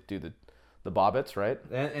they do the Bobbits, right?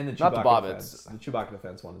 And the Chewbacca Not the Bobbits. defense. The Chewbacca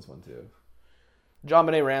defense one is one too. John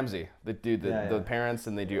Benet Ramsey. They do the Yeah, yeah. parents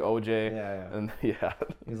and they do OJ. Yeah. And yeah.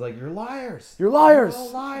 He's like, "You're liars. You're liars. You're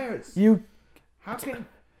all liars. You How can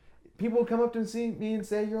people come up to see me and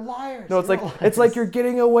say you're liars?" No, it's You're like all it's like liars." you're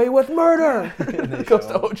getting away with murder. And they It goes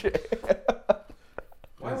show to him. OJ.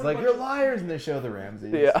 Why It's would a like bunch you're of- liars, and they show the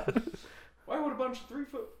Ramses. Yeah. Why would a bunch of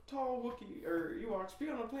 3-foot-tall Wookiee or Ewoks be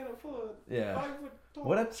on a planet full of Yeah. 5-foot-tall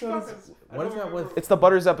What episode is- Chewbaccas? I what don't is that remember. with- It's the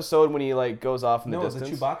Butters episode when he like goes off in No, the it's the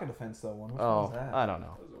distance. Chewbacca defense though. Which one Oh, was that? I don't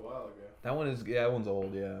know. That was a while ago. That one is that one's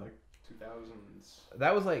old. Yeah, Like 2000s.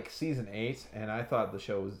 that was like season 8, and I thought the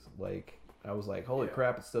show was like I was like, holy Yeah.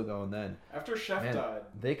 crap, it's still going. Then After Chef Man, died.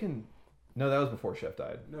 they can. No, that was before Chef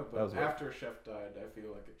died. No, that but was what- after Chef died, I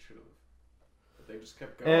feel like it should have. But they just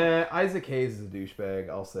kept going. Isaac Hayes is a douchebag.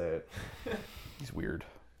 I'll say it. He's weird.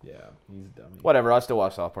 Yeah, he's a dummy. Whatever. I still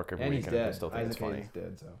watch South Park every And week he's and I dead. still think Isaac it's funny. Hayes is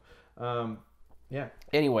dead. So, yeah.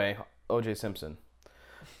 Anyway, OJ Simpson.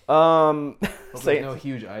 Hope Say- there's no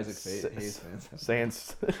huge Isaac Hayes fans. saying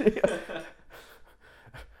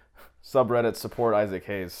subreddit support Isaac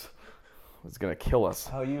Hayes. It's gonna kill us.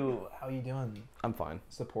 How you doing? I'm fine.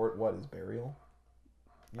 Support what is burial?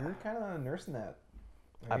 You're kind of nursing that.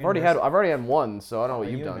 Are I've you already had one, so I don't know what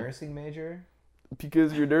Are you've you done. a nursing major?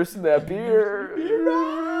 Because you're nursing that beer.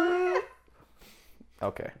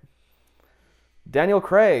 Okay. Daniel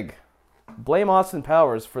Craig. Blame Austin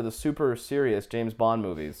Powers for the super serious James Bond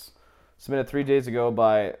movies. Submitted 3 days ago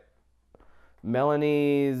by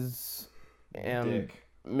Melanie's Dick.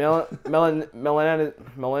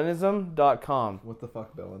 Melanism.com. What the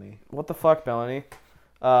fuck, Bellany? What the fuck, Melanie?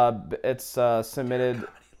 It's submitted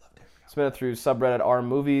through subreddit R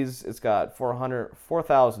Movies. It's got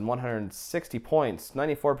 4,160 points,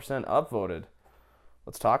 94% upvoted.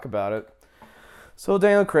 Let's talk about it. So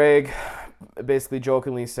Daniel Craig basically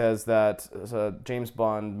jokingly says that James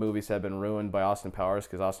Bond movies have been ruined by Austin Powers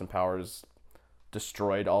because Austin Powers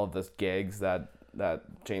destroyed all of the gags that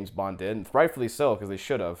James Bond did, and rightfully so because they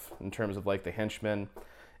should have in terms of like the henchmen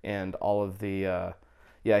and all of the.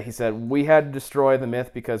 He said, we had to destroy the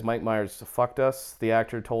myth because Mike Myers fucked us, the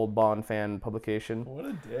actor told Bond fan publication. What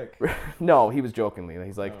a dick. No, he was jokingly.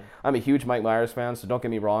 He's like, Oh. I'm a huge Mike Myers fan, so don't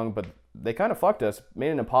get me wrong, but they kind of fucked us,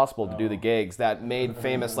 made it impossible to do the gags that made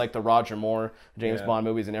famous like the Roger Moore, James Yeah. Bond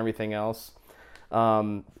movies and everything else.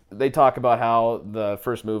 They talk about how the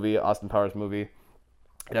first movie, Austin Powers movie,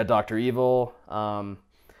 it had Dr. Evil,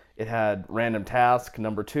 it had Random Task,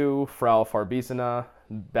 number 2, Frau Farbissina,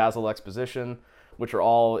 Basil Exposition, which are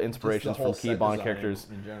all inspirations from key Bond characters.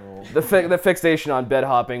 in general. The fixation on bed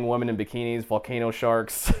hopping, women in bikinis, volcano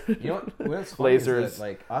sharks. You know what's funny is Lasers. that,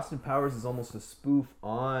 like, Austin Powers is almost a spoof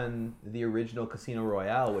on the original Casino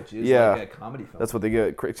Royale, which is Yeah. like a comedy film. That's what they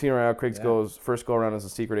get. Casino Royale, Craig's Yeah. first go around as a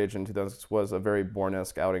secret agent in 2006 was a very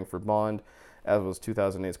Bourne-esque outing for Bond, as was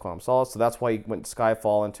 2008's Quantum of Solace. So that's why he went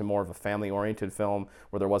Skyfall into more of a family-oriented film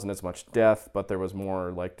where there wasn't as much death, but there was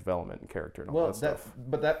more like development and character and all well, that stuff.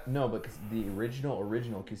 but the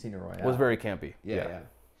original Casino Royale It was very campy. yeah.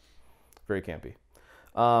 Very campy.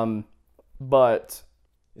 But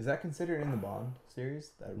Is that considered in the Bond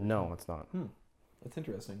series? That no, it's not. That's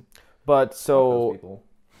interesting. But Fuck those so people.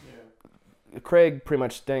 Yeah.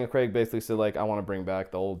 Daniel Craig basically said, like, I want to bring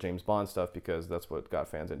back the old James Bond stuff because that's what got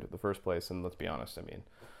fans into it in the first place. And let's be honest, I mean,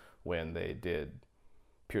 when they did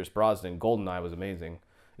Pierce Brosnan, GoldenEye was amazing.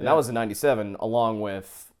 And that was in 97 along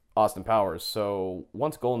with Austin Powers. So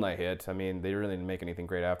once GoldenEye hit, I mean, they really didn't make anything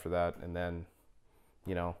great after that. And then,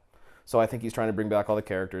 you know, so I think he's trying to bring back all the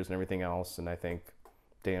characters and everything else. And I think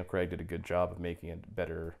Daniel Craig did a good job of making it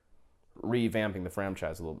better, revamping the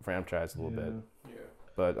franchise a little bit. Yeah.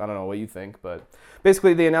 But I don't know what you think. But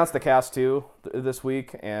basically, they announced the cast too this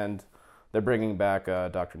week, and they're bringing back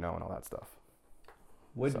Dr. No and all that stuff.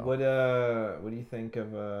 What So. what do you think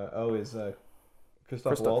of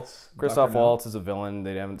Christoph Waltz? Christoph Dr. No? Waltz is a villain.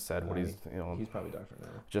 They haven't said what he's, you know, He's probably Dr. No.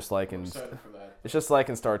 just like I'm in excited for that. it's just like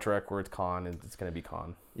in Star Trek where it's Khan and it's gonna be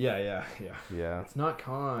Khan. Yeah. Yeah, It's not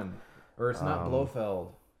Khan, or it's not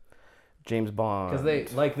Blofeld, James Bond.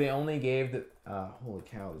 because they only gave the holy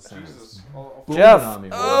cow, the sound is Jesus. booming Jeff, on me,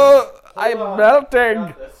 bro. I'm Hold on. melting. I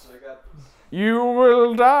got this. You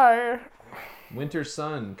will die. Winter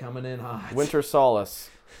Sun coming in hot. Winter Solace,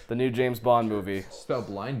 the new James Bond movie, Just about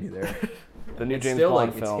blind me there. the new It's James still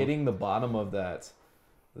Bond like film. it's hitting the bottom of that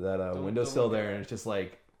windowsill look there, at and it's just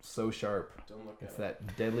like so sharp. Don't look It's at it.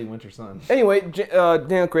 that deadly winter sun. Anyway,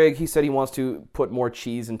 Daniel Craig, he said he wants to put more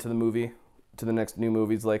cheese into the movie, to the next new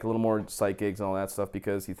movies, like a little more sight gigs and all that stuff,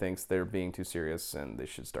 because he thinks they're being too serious and they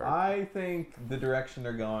should start. I think the direction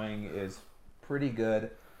they're going is pretty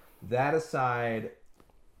good. That aside,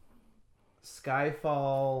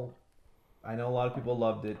 Skyfall, I know a lot of people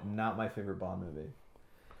loved it. Not my favorite Bond movie.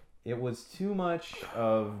 It was too much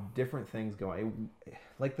of different things going.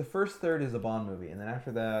 Like the first third is a Bond movie, and then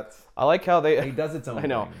after that, I like how they. it does its own I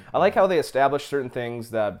know. thing. I like how they established certain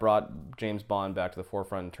things that brought James Bond back to the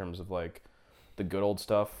forefront in terms of like the good old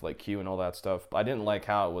stuff, like Q and all that stuff. I didn't like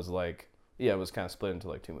how it was like, it was kind of split into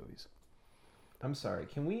like two movies. I'm sorry.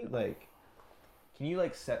 Can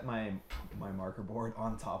you set my marker board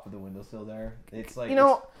on top of the windowsill there? It's like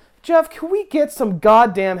Jeff, can we get some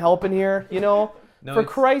goddamn help in here? No, for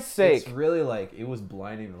it's- Christ's sake. It's really like it was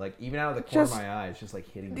blinding. Like even out of the corner of my eye, it's just like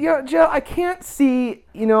hitting me. Yeah, Jeff, I can't see,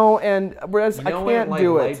 and whereas You know I when can't like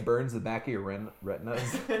do light it. burns the back of your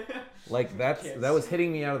retinas? Like that was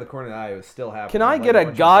hitting me out of the corner of the eye. It was still happening. Can I Like get a bunch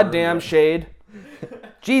of goddamn burn shade?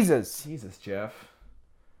 Jesus. Jesus, Jeff.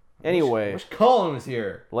 Anyway, Wish Colin was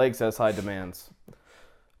here. Legs has high demands.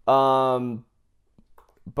 But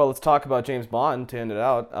let's talk about James Bond to end it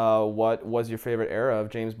out. What was your favorite era of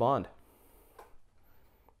James Bond?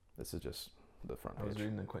 This is just the front I was page.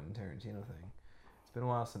 reading the Quentin Tarantino thing. It's been a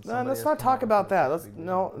while since. No, somebody let's has not come talk out about with that. such Let's big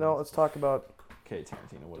no. vision. Let's talk about Okay,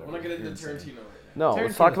 Tarantino, I whatever. want to get You're into insane. Tarantino right no. Let's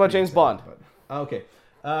Tarantino's talk about pretty James insane, Bond. but- okay.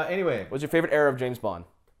 Anyway, What's your favorite era of James Bond?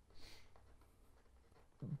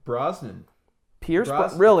 Brosnan. Pierce,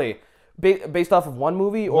 Brosnan. really? Based off of one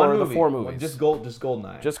movie or One the movie. four movies? Just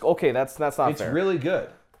Goldeneye. Just okay. That's not it's fair. really good.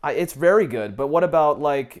 It's very good. But what about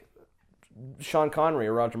like Sean Connery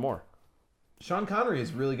or Roger Moore? Sean Connery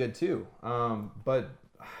is really good too. But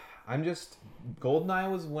I'm just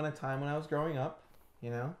Goldeneye was a time when I was growing up.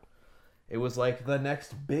 It was like the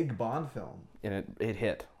next big Bond film. And it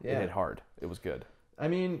hit. Yeah. It hit hard. It was good. I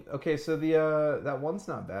mean, okay, so the that one's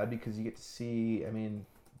not bad because you get to see. I mean,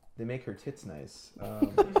 they make her tits nice.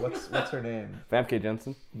 What's her name? Famke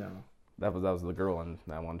Jensen. No, That was the girl in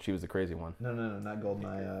that one. She was the crazy one. no, not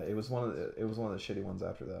Goldeneye. It was one of the shitty ones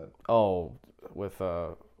after that. Oh, with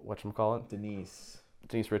whatchamacallit? Denise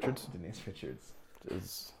Denise Richards Richards.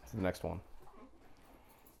 is the next one.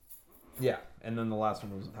 Yeah, and then the last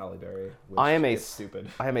one was with Halle Berry. Which I am gets stupid.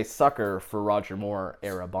 I am a sucker for Roger Moore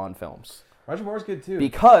era Bond films Roger Moore's good too. There's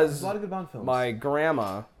because a lot of good Bond films. my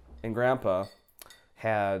grandma and grandpa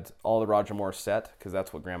had all the Roger Moore set because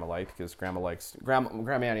that's what grandma liked. Because Grandma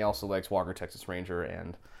Annie also likes Walker Texas Ranger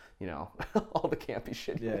and all the campy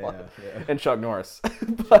shit. you Yeah. want. And Chuck Norris,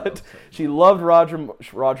 but she loved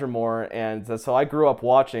Roger Moore, and so I grew up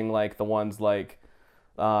watching like the ones like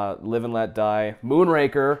Live and Let Die.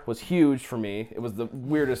 Moonraker was huge for me. It was the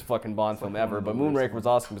weirdest fucking Bond film ever, but Moonraker was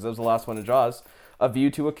awesome because it was the last one in Jaws. A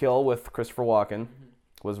View to a Kill with Christopher Walken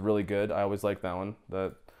was really good. I always liked that one.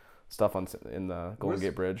 The stuff in the Golden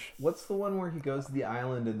Gate Bridge. What's the one where he goes to the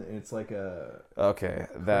island and it's like a Okay,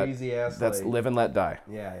 crazy ass? that's like, Live and Let Die.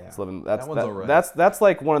 Yeah. It's Live That one's alright. that's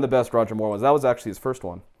like one of the best Roger Moore ones. That was actually his first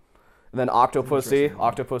one. And then Octopussy. Interesting.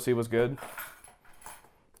 Octopussy was good.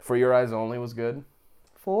 For Your Eyes Only was good.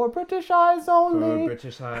 For British Eyes Only. For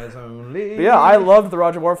British eyes only. But yeah, I loved the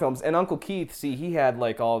Roger Moore films. And Uncle Keith, see, he had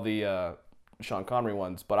like all the Sean Connery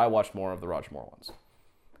ones, but I watched more of the Roger Moore ones.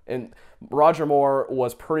 And Roger Moore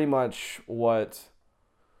was pretty much what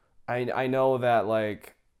I know that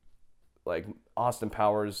like Austin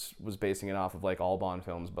Powers was basing it off of like all Bond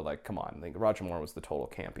films, but like, come on, like Roger Moore was the total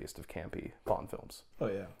campiest of campy Bond films. Oh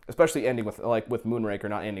yeah. Especially ending with Moonraker,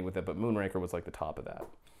 not ending with it, but Moonraker was like the top of that.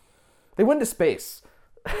 They went to space.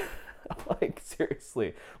 Like,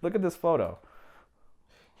 seriously, look at this photo.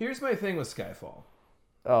 Here's my thing with Skyfall.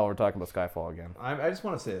 Oh, we're talking about Skyfall again. I just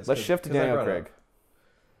want to say this. Let's shift to 'cause I Daniel brought it Craig.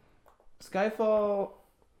 up. Skyfall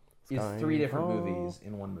is 3 different Skyfall. movies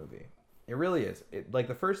in one movie. It really is. Like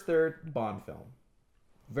the first third, Bond film.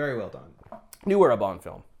 Very well done. New era Bond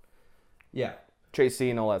film. Yeah. Chase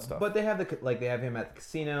scene, all that stuff. But they have they have him at the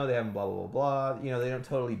casino. They have him blah blah blah blah. You know, they don't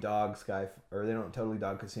totally dog they don't totally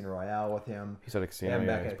dog Casino Royale with him. He's at a They casino. have him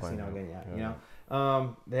Yeah, back he's at playing casino it. again. Yeah, you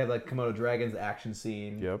know. They have like Komodo Dragon's action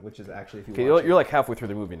scene, Yep. which is actually if you Okay, watch you're like halfway through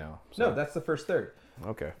the movie now. So. No, that's the first third.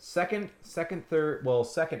 Okay. Second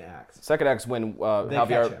act. Second act's when They catch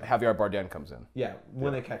him. Javier Bardem comes in. Yeah,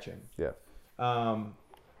 when they catch him. Yeah.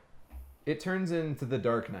 It turns into the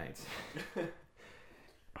Dark Knight.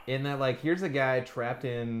 In that, like, here's a guy trapped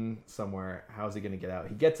in somewhere. How's he gonna get out?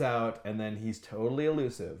 He gets out, and then he's totally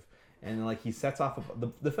elusive. And like he sets off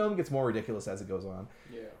the film gets more ridiculous as it goes on.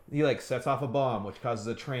 Yeah. He like sets off a bomb, which causes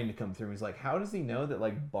a train to come through. He's like, how does he know that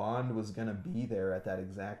like Bond was gonna be there at that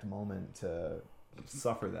exact moment to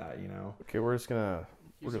suffer that? You know. Okay, we're gonna.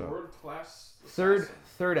 He's a world-class Third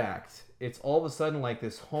assassin. act, it's all of a sudden like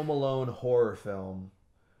this Home Alone horror film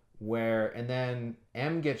and then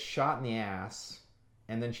M gets shot in the ass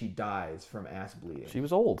and then she dies from ass bleeding. She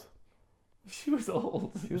was old. She was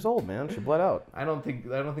old. She was old, man. She bled out. I don't think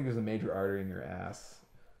there's a major artery in your ass.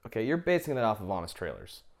 Okay, you're basing that off of honest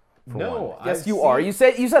trailers. for No, one. Yes, I've you seen- are. You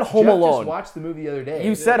said Home Jeff Alone. just watched the movie the other day.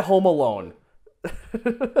 You said Home Alone.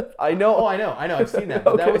 I know. Oh, I know. I've seen that.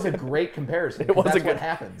 But that Okay. was a great comparison. It was That's a good. what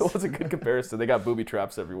happens. It was a good comparison. They got booby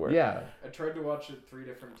traps everywhere. Yeah. I tried to watch it 3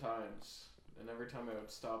 different times, and every time I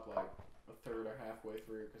would stop like a third or halfway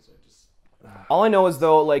through because I just. All I know is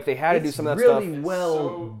though, like they had to do It's some of that really stuff. It's well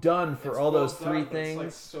so- done for it's all well those done, three but it's, like,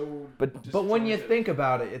 things. so But when you disjointed. think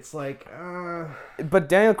about it, it's like, But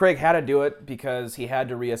Daniel Craig had to do it because he had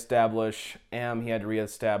to reestablish M. He had to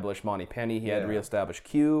reestablish Monty Penny. He had to Yeah. reestablish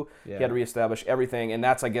Q. Yeah. He had to reestablish everything, and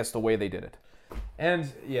that's, I guess, the way they did it.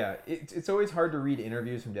 and yeah, it's always hard to read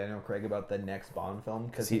interviews from Daniel Craig about the next Bond film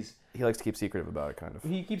because He likes to keep secretive about it, kind of.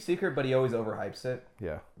 he keeps secret, but he always overhypes it.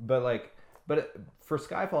 Yeah. But for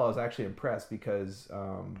Skyfall, I was actually impressed because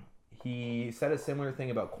he said a similar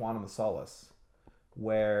thing about Quantum of Solace,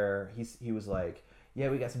 where he was like, "Yeah,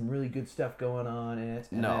 we got some really good stuff going on in it."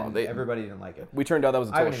 And No, then everybody didn't like it. We turned out that was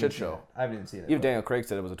a I total haven't shit even seen show. it. I haven't even seen it. Even but- Daniel Craig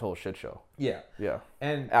said it was a total shit show. Yeah, Yeah.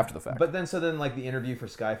 and After the fact. But then like the interview for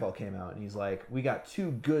Skyfall came out, and he's like, "We got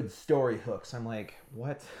 2 good story hooks." I'm like,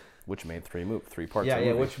 "What?" Which made 3 parts Yeah, of the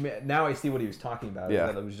yeah. movie. Now I see what he was talking about. Yeah.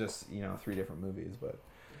 That it was just 3 different movies, but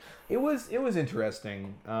it was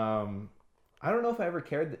interesting. I don't know if I ever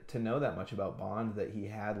cared to know that much about Bond, that he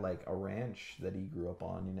had like a ranch that he grew up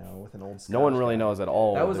on, with an old. No one Scottish really guy. knows at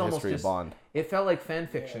all That was the almost history just- of Bond. It felt like fan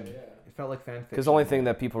fiction. Yeah. It felt like fan fiction. Because the only thing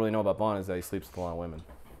that people really know about Bond is that he sleeps with a lot of women.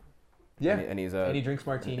 yeah, And he drinks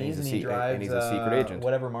martinis, and and he's a he se- drives and he's a secret agent.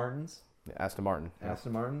 whatever Martins, Aston Martin. Yeah.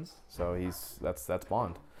 Aston Martins. So that's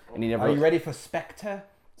Bond. And he never. Are you ready for Spectre?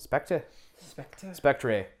 Spectre. Spectre.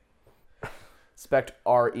 Spectre.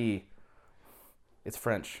 Spect-R-E. It's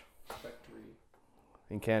French. Factory.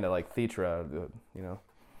 In Canada, like Thetra,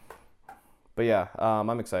 But yeah,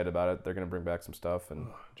 I'm excited about it. They're gonna bring back some stuff, and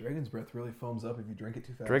Dragon's breath really foams up if you drink it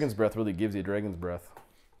too fast. Dragon's Breath really gives you dragon's breath.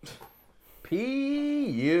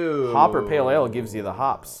 P.U. Hopper Pale Ale gives you the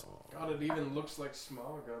hops God, it even looks like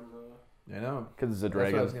smog on the. I know. because it's a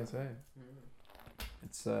That's what I was dragon. gonna say.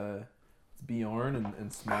 It's Bjorn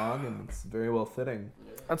and Smog, and it's very well fitting.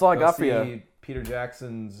 That's all I Go got for you. see Peter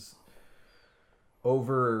Jackson's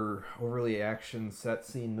overly action set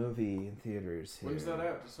scene movie in theaters. When's here. that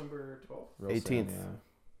out? December 12th? Real soon, 18th.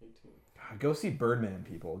 yeah. 18th. God, go see Birdman,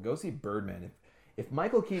 people. Go see Birdman. If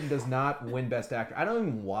Michael Keaton does not win Best Actor, I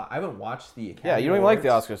haven't watched the Academy Yeah, you don't even like the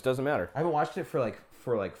Awards. Oscars. Doesn't matter. I haven't watched it for like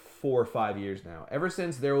 4 or 5 years now. Ever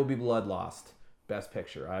since There Will Be Blood lost Best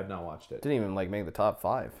Picture, I have not watched it. Didn't even make the top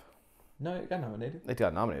 5. No, it got nominated. They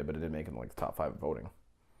got nominated, but it didn't make it in the top 5 voting.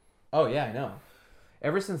 Oh yeah, I know.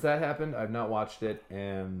 Ever since that happened, I've not watched it,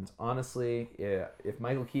 and honestly, yeah, if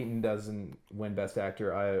Michael Keaton doesn't win Best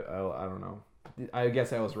Actor, I don't know. I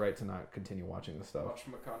guess I was right to not continue watching the stuff. Watch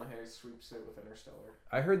McConaughey sweeps it with Interstellar.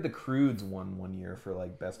 I heard The Croods won one year for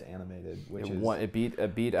like Best Animated, which It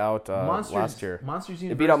beat out last year. Monsters It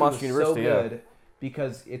University beat out Monsters was University, so yeah. good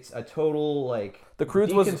because it's a total like The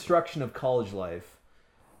Croods was- deconstruction of college life.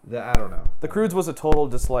 That I don't know. The Croods was a total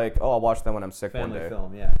just like, oh, I'll watch them when I'm sick family one day.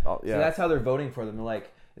 film, yeah. Oh, yeah. So that's how they're voting for them. They're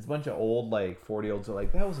like, It's a bunch of old like 40-year-olds are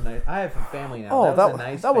like, that was a nice. I have a family now. Oh, that was a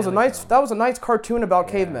nice family film." that was a nice cartoon about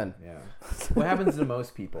cavemen. Yeah. What happens to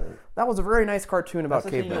most people? That was a very nice cartoon about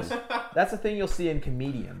That's the thing cavemen. That's the thing you'll see in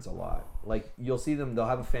comedians a lot. Like you'll see them, they'll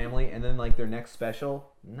have a family, and then like their next special,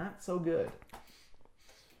 not so good.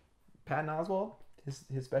 Patton Oswalt,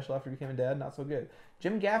 his special after he became a dad, not so good.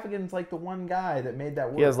 Jim Gaffigan's like the one guy that made that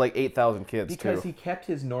work. He has like 8,000 kids because too. he kept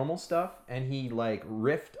his normal stuff and he like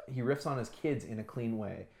riffs on his kids in a clean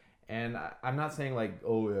way. And I'm not saying like,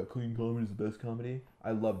 oh yeah, clean comedy is the best comedy.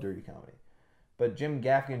 I love dirty comedy. But Jim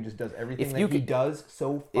Gaffigan just does everything he does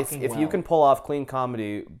so fucking well. If you can pull off clean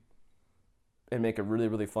comedy and make it really,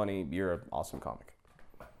 really funny, you're an awesome comic.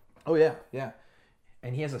 Oh yeah, yeah.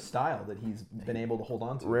 And he has a style that he's been able to hold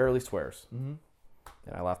on to. Rarely swears. Mm-hmm.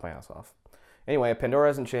 And I laugh my ass off. Anyway, Pandora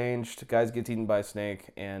hasn't changed. Guys gets eaten by a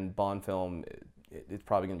snake, and Bond film, it's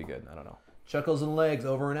probably going to be good. I don't know. Chuckles and legs,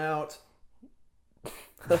 over and out.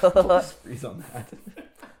 Just freeze on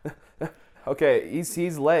that. Okay,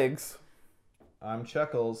 he's legs. I'm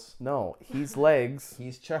Chuckles. No, he's legs.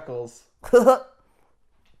 He's Chuckles. That's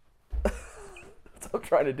what I'm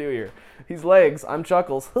trying to do here. He's legs. I'm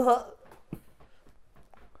Chuckles.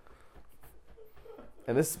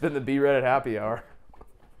 And this has been the B-Reddit Happy Hour.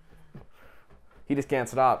 He just can't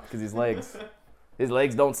stop because he's legs. His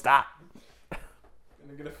legs don't stop.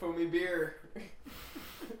 Gonna get a foamy beer.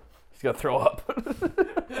 He's gonna throw up.